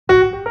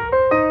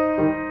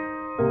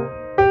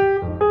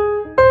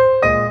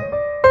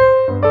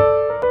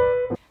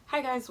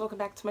guys, welcome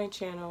back to my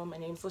channel. My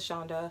name's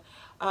LaShonda.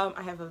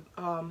 I have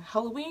a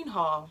Halloween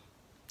haul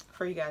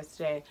for you guys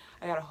today.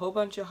 I got a whole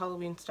bunch of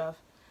Halloween stuff,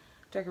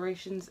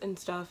 decorations and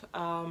stuff,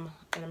 and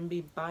I'm gonna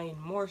be buying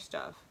more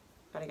stuff,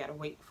 but I gotta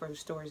wait for the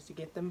stores to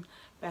get them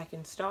back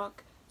in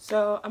stock.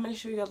 So I'm gonna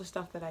show you all the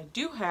stuff that I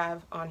do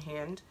have on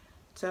hand.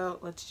 So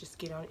let's just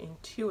get on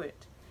into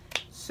it.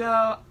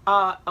 So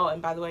oh,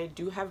 and by the way, I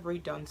do have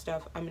redone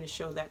stuff. I'm gonna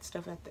show that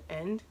stuff at the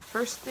end.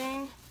 First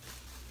thing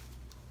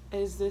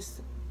is this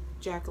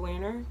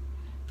jack-o'-lantern,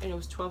 and it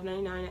was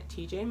 $12.99 at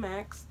TJ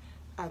Maxx.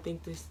 I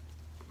think this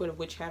with a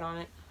witch hat on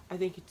it. I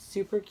think it's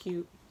super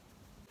cute.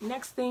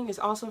 Next thing is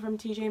also from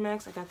TJ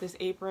Maxx. I got this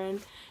apron,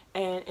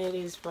 and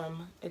it's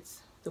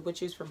the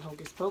witches from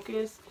Hocus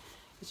Pocus.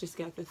 It's just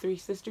got the three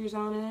sisters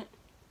on it.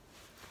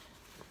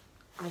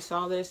 I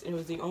saw this and it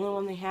was the only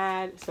one they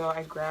had, so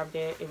I grabbed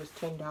it. It was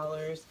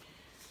 $10.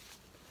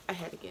 I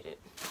had to get it.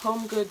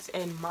 HomeGoods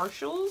and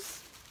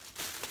Marshalls.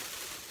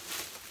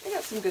 They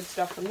got some good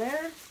stuff from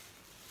there.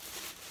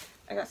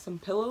 I got some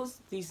pillows.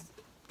 These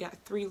got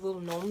three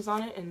little gnomes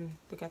on it, and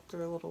they got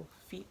their little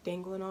feet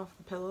dangling off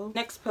the pillow.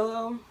 Next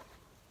pillow.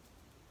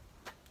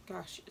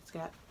 Gosh, it's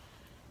got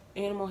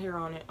animal hair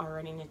on it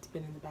already, and it's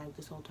been in the bag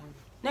this whole time.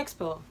 Next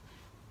pillow.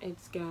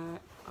 It's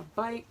got a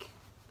bike,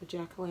 a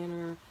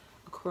jack-o'-lantern,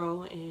 a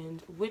crow,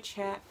 and a witch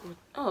hat.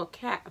 A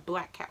cat. A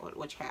black cat with a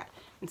witch hat.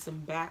 And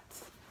some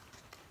bats.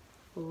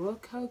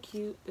 Look how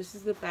cute. This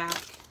is the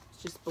back.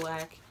 It's just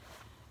black.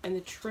 And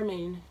the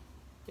trimming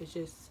is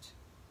just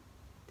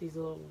these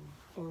little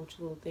orange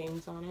little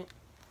things on it.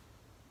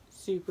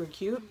 Super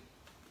cute.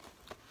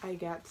 I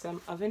got some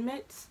oven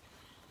mitts,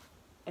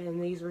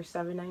 and these were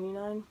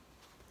 $7.99.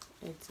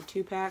 It's a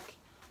 2-pack.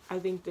 I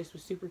think this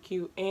was super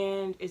cute,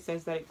 and it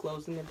says that it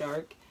glows in the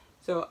dark.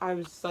 So I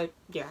was like,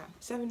 yeah,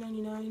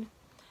 $7.99,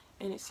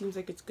 and it seems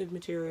like it's good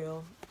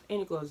material,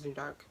 and it glows in the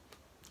dark.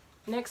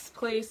 Next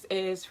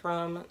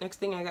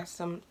thing I got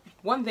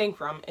one thing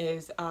from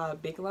is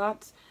Big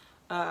Lots.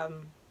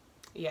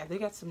 Yeah, they're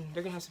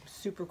gonna have some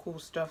super cool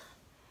stuff,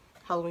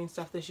 Halloween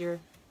stuff this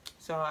year.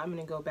 So I'm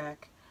gonna go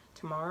back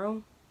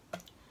tomorrow.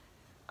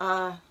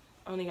 I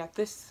only got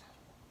this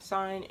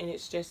sign, and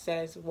it just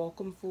says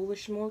 "Welcome,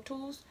 foolish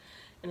mortals,"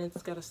 and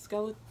it's got a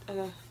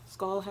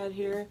skull head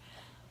here.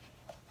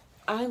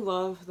 I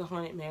love the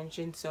Haunted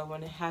Mansion, so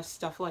when it has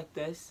stuff like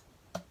this,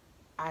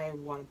 I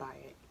want to buy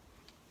it.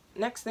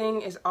 Next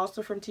thing is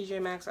also from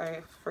TJ Maxx.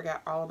 I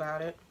forgot all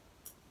about it.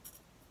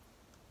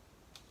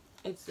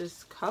 It's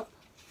this cup.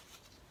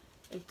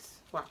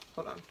 Wow,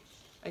 hold on.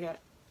 I got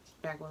it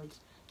backwards.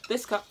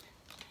 This cup,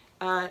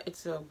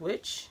 it's a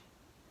witch.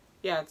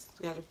 Yeah, it's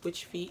got a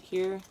witch feet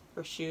here,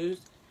 or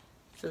shoes.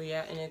 So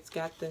yeah, and it's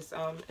got this,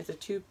 it's a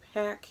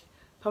 2-pack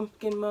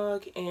pumpkin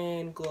mug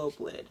and globe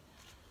lid.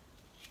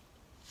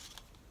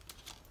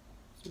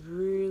 It's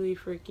really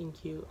freaking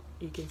cute.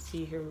 You can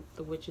see here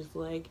the witch's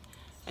leg,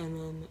 and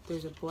then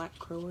there's a black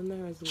crow in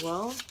there as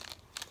well.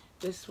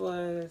 This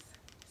was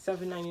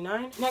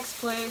 $7.99. Next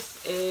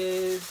place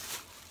is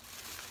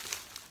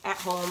At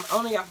Home. I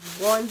only got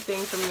one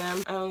thing from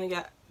them. I only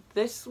got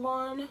this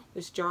one,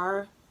 this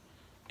jar,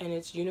 and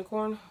it's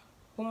unicorn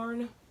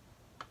horn.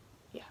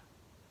 Yeah.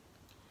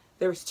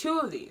 There was 2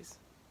 of these.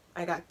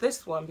 I got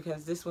this one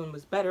because this one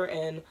was better,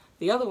 and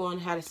the other one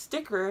had a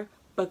sticker,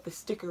 but the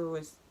sticker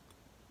was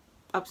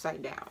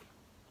upside down.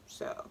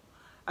 So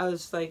I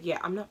was like, yeah,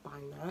 I'm not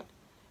buying that.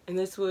 And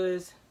this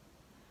was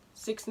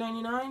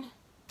 $6.99.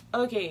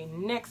 Okay,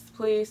 next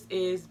place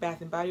is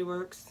Bath and Body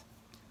Works.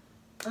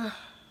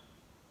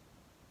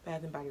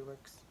 Bath and Body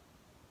Works.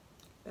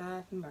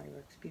 Bath and Body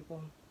Works,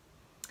 people.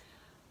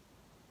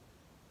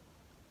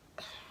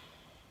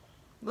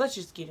 Let's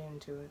just get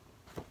into it.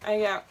 I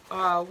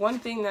got one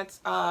thing that's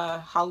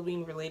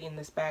Halloween related in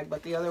this bag,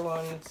 but the other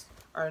ones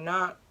are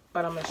not,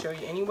 but I'm going to show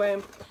you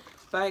anyway.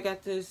 But I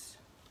got the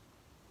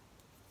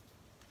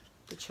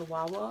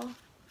Chihuahua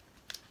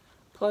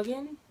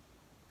plug-in.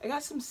 I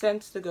got some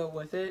scents to go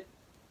with it.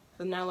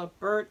 Vanilla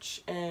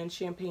birch and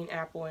champagne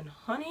apple and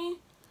honey.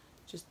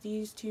 Just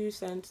these 2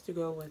 scents to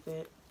go with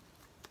it.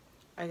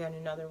 I got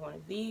another one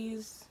of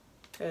these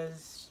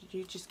because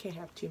you just can't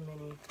have too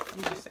many.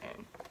 I'm just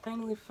saying.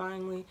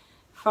 Finally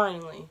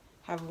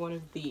have one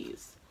of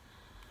these.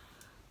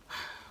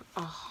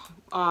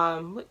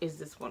 What is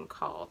this one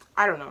called?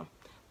 I don't know.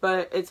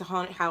 But it's a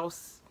haunted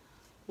house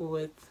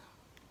with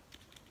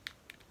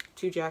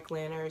 2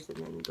 jack-o'-lanterns, and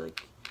then,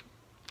 like,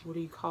 what do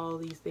you call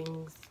these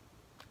things?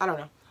 I don't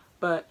know.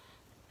 But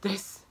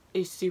this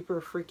is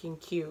super freaking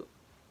cute.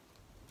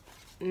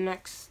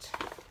 Next,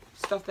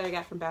 stuff that I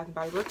got from Bath and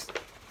Body Works.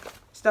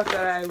 Stuff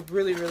that I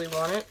really, really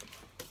wanted.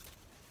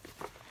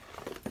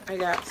 I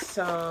got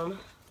some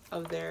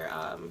of their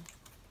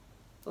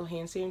little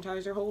hand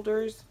sanitizer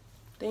holders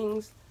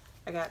things.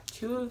 I got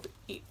two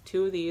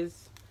of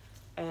these,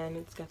 and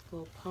it's got the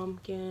little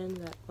pumpkin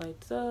that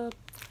lights up,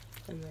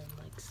 and then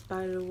like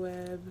spider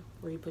web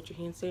where you put your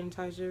hand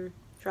sanitizer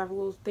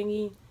travel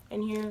thingy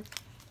in here,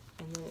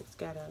 and then it's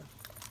got a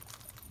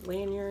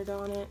lanyard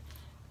on it.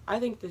 I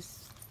think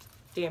this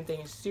damn thing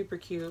is super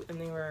cute, and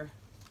they were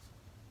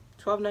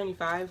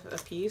 $12.95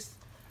 a piece.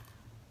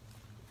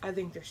 I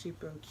think they're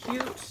super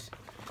cute.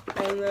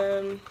 And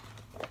then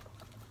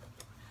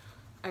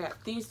I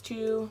got these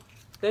two.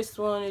 This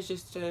one is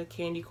just a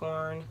candy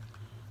corn.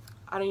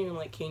 I don't even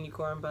like candy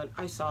corn, but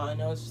I saw it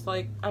and I was just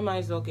like, I might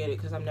as well get it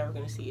because I'm never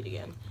going to see it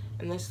again.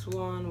 And this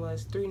one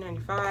was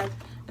 $3.95.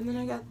 And then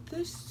I got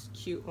this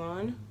cute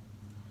one.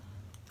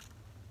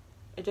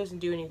 It doesn't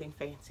do anything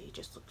fancy, it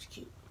just looks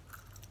cute.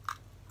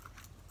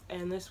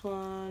 And this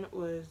one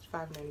was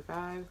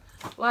 $5.95.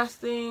 Last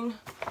thing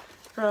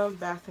from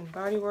Bath and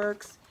Body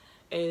Works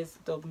is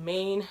the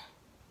main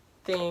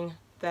thing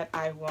that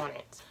I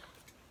wanted.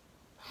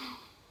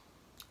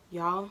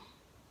 Y'all,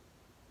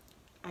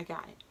 I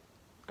got it.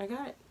 I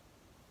got it.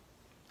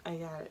 I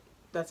got it.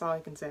 That's all I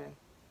can say.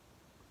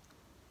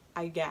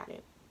 I got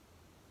it.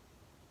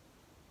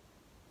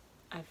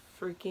 I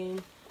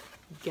freaking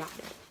got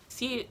it.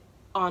 See it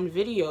on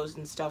videos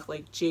and stuff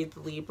like Jade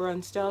the Libra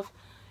and stuff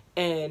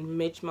and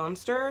Mitch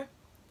Monster.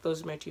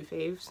 Those are my two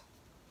faves.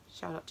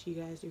 Shout out to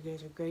you guys. You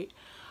guys are great.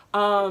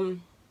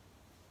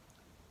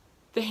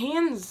 The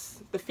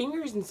hands, the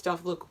fingers and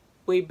stuff look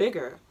way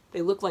bigger.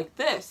 They look like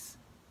this.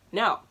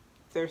 No,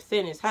 they're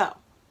thin as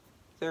hell.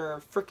 They're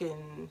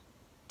freaking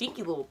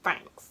dinky little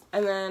things.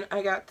 And then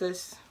I got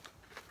this.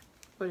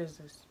 What is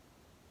this?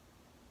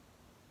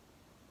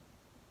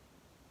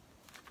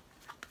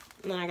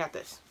 And then I got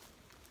this.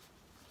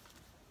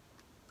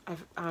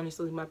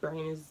 Honestly, my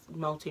brain is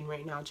melting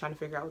right now trying to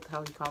figure out what the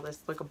hell you call this.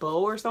 Like a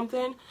bow or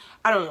something?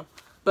 I don't know.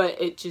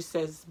 But it just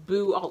says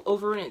boo all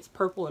over it. And it's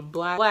purple and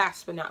black.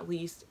 Last but not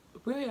least,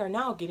 we are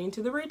now getting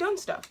to the Dunn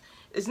stuff.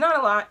 It's not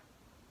a lot,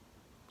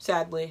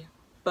 sadly,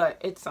 but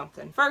it's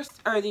something.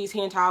 First are these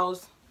hand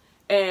towels,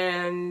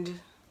 and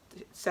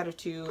a set of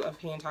two of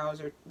hand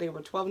towels. They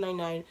were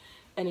 $12.99,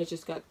 and it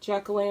just got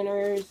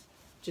jack-o'-lanterns.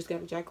 Just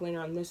got a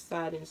jack-o'-lantern on this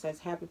side, and it says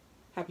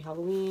Happy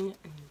Halloween,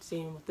 and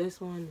same with this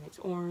one, and it's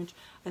orange.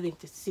 I think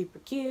this is super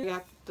cute. I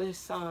got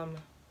this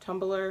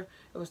tumbler.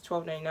 It was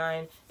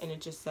 $12.99, and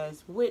it just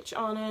says witch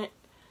on it.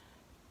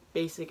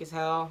 Basic as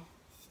hell,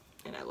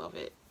 and I love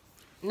it.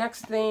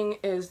 Next thing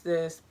is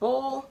this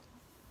bowl,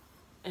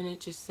 and it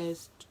just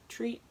says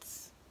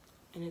treats,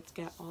 and it's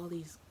got all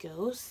these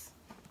ghosts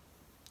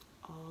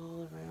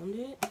all around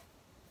it,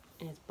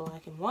 and it's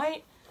black and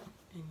white,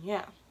 and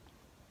yeah,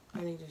 I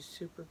think they're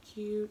super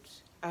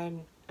cute.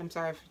 I'm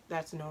sorry if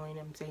that's annoying,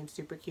 I'm saying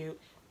super cute,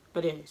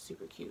 but it is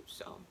super cute,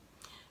 so.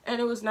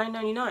 And it was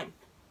 $9.99.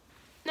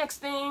 Next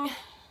thing,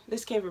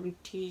 this came from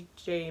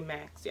TJ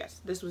Maxx. Yes,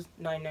 this was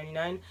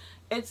 $9.99.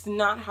 It's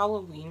not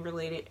Halloween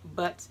related,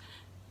 but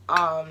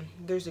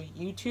there's a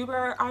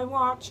YouTuber I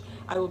watch.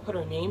 I will put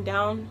her name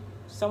down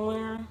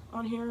somewhere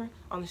on here,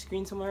 on the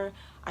screen somewhere.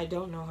 I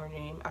don't know her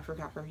name. I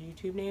forgot her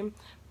YouTube name,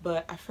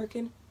 but I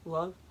freaking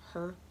love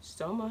her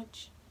so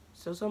much.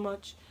 So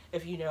much.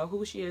 If you know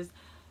who she is,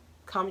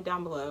 comment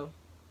down below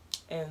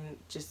and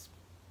just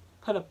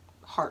put a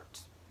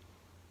heart.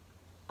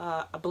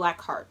 A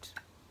black heart.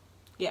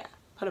 Yeah,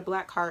 put a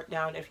black heart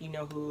down if you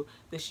know who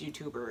this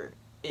YouTuber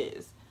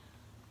is.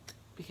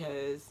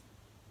 Because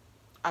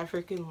I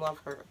freaking love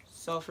her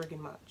so freaking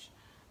much.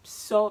 I'm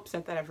so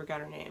upset that I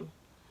forgot her name.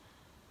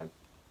 I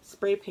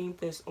spray paint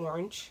this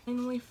orange.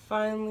 And we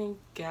finally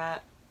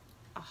got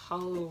a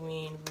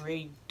Halloween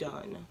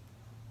Dunn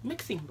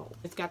mixing bowl.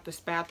 It's got the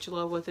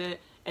spatula with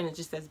it, and it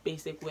just says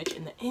basic witch,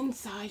 and the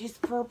inside is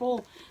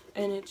purple,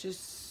 and it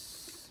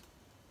says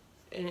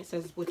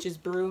witch's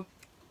brew.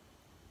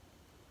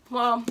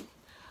 Well,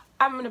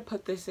 I'm gonna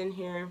put this in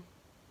here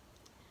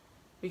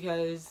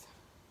because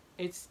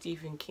it's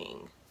Stephen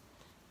King.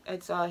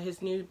 It's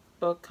his new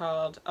book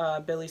called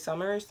Billy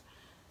Summers,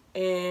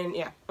 and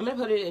yeah, I'm gonna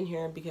put it in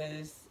here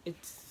because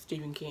it's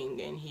Stephen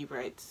King and he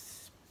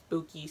writes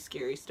spooky,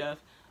 scary stuff.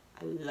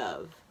 I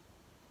love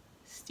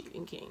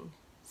Stephen King.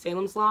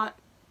 Salem's Lot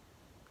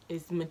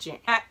is my jam.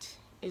 That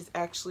is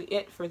actually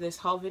it for this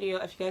haul video.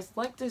 If you guys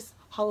like this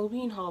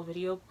Halloween haul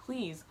video,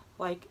 please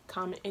like,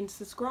 comment, and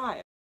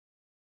subscribe.